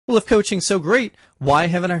Well, if coaching's so great, why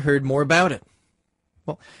haven't I heard more about it?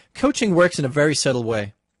 Well, coaching works in a very subtle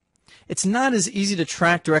way. It's not as easy to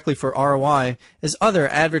track directly for ROI as other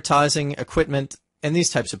advertising, equipment, and these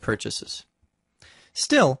types of purchases.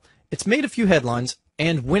 Still, it's made a few headlines,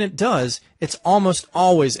 and when it does, it's almost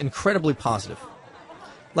always incredibly positive.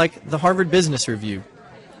 Like the Harvard Business Review,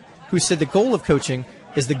 who said the goal of coaching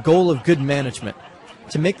is the goal of good management,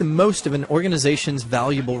 to make the most of an organization's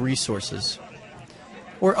valuable resources.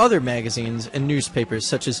 Or other magazines and newspapers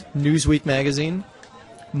such as Newsweek magazine,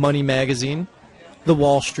 Money magazine, The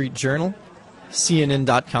Wall Street Journal,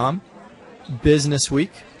 CNN.com, Business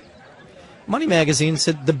Week. Money magazine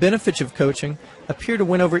said the benefits of coaching appear to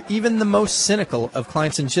win over even the most cynical of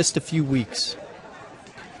clients in just a few weeks.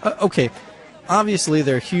 Okay, obviously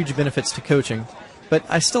there are huge benefits to coaching, but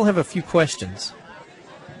I still have a few questions.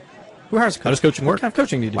 Who hires a coach? How does coaching work? What kind of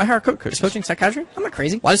coaching do you do? Why hire a coach? Is coaching psychiatry? I'm not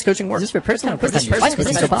crazy. Why does coaching work? Is this for personal? Why is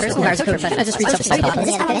this so possible? I just read stuff.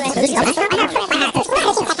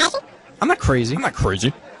 I'm not crazy. I'm not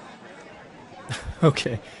crazy.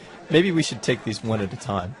 Okay, maybe we should take these one at a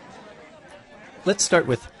time. Let's start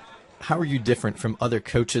with, how are you different from other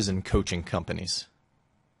coaches and coaching companies?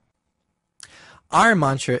 Our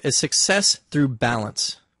mantra is success through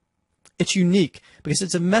balance. It's unique because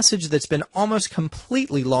it's a message that's been almost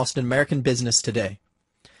completely lost in American business today.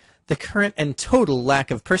 The current and total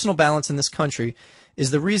lack of personal balance in this country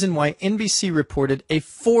is the reason why NBC reported a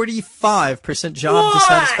 45% job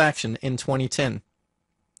dissatisfaction in 2010.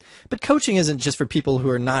 But coaching isn't just for people who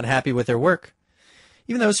are not happy with their work.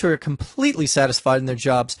 Even those who are completely satisfied in their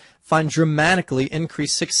jobs find dramatically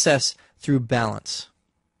increased success through balance.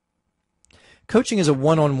 Coaching is a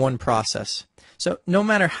one-on-one process. So no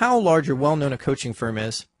matter how large or well-known a coaching firm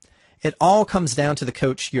is, it all comes down to the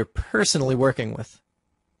coach you're personally working with.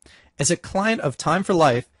 As a client of Time for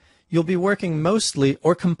Life, you'll be working mostly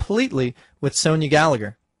or completely with Sonia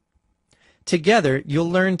Gallagher. Together, you'll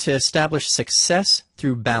learn to establish success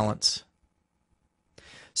through balance.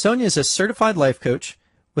 Sonia is a certified life coach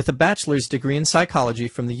with a bachelor's degree in psychology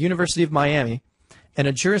from the University of Miami and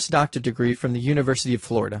a Juris Doctor degree from the University of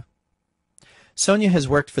Florida. Sonia has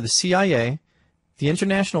worked for the CIA, the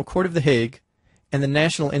International Court of The Hague, and the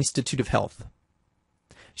National Institute of Health.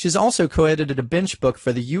 She has also co-edited a bench book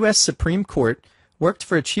for the U.S. Supreme Court, worked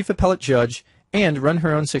for a chief appellate judge, and run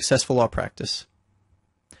her own successful law practice.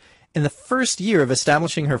 In the first year of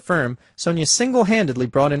establishing her firm, Sonia single-handedly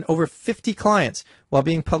brought in over 50 clients while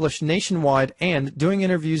being published nationwide and doing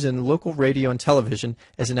interviews in local radio and television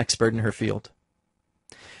as an expert in her field.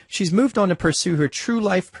 She's moved on to pursue her true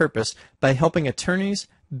life purpose by helping attorneys,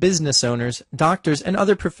 business owners, doctors, and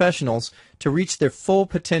other professionals to reach their full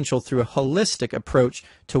potential through a holistic approach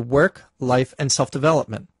to work, life, and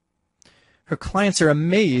self-development. Her clients are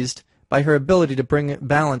amazed by her ability to bring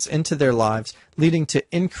balance into their lives, leading to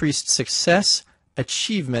increased success,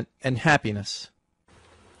 achievement, and happiness.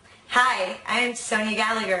 Hi, I'm Sonia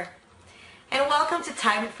Gallagher, and welcome to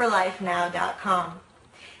TimeForLifeNow.com.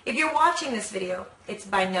 If you're watching this video, it's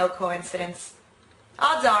by no coincidence.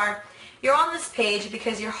 Odds are, you're on this page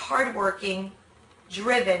because you're hardworking,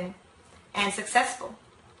 driven, and successful.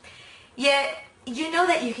 Yet, you know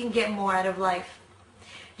that you can get more out of life.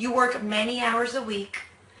 You work many hours a week,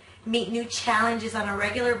 meet new challenges on a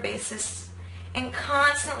regular basis, and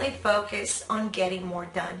constantly focus on getting more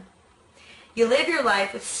done. You live your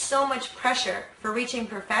life with so much pressure for reaching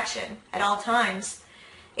perfection at all times,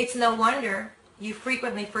 it's no wonder you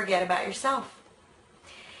frequently forget about yourself.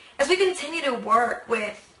 As we continue to work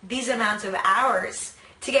with these amounts of hours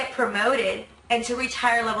to get promoted and to reach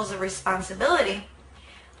higher levels of responsibility,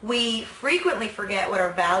 we frequently forget what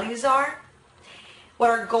our values are, what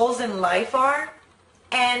our goals in life are,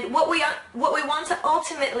 and what we want to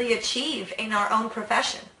ultimately achieve in our own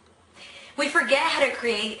profession. We forget how to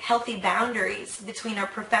create healthy boundaries between our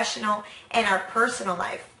professional and our personal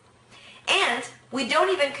life. And we don't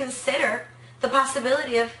even consider the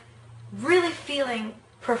possibility of really feeling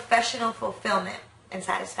professional fulfillment and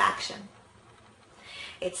satisfaction.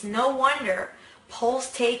 It's no wonder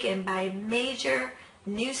polls taken by major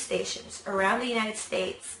news stations around the United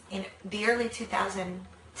States in the early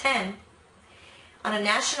 2010 on a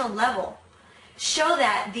national level show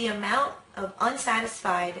that the amount of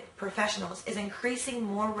unsatisfied professionals is increasing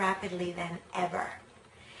more rapidly than ever.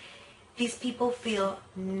 These people feel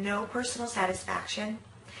no personal satisfaction,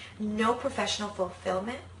 no professional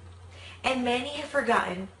fulfillment, and many have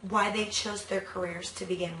forgotten why they chose their careers to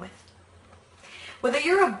begin with. Whether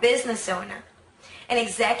you're a business owner, an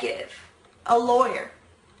executive, a lawyer,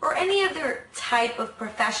 or any other type of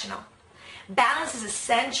professional, balance is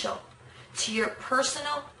essential to your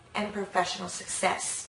personal and professional success.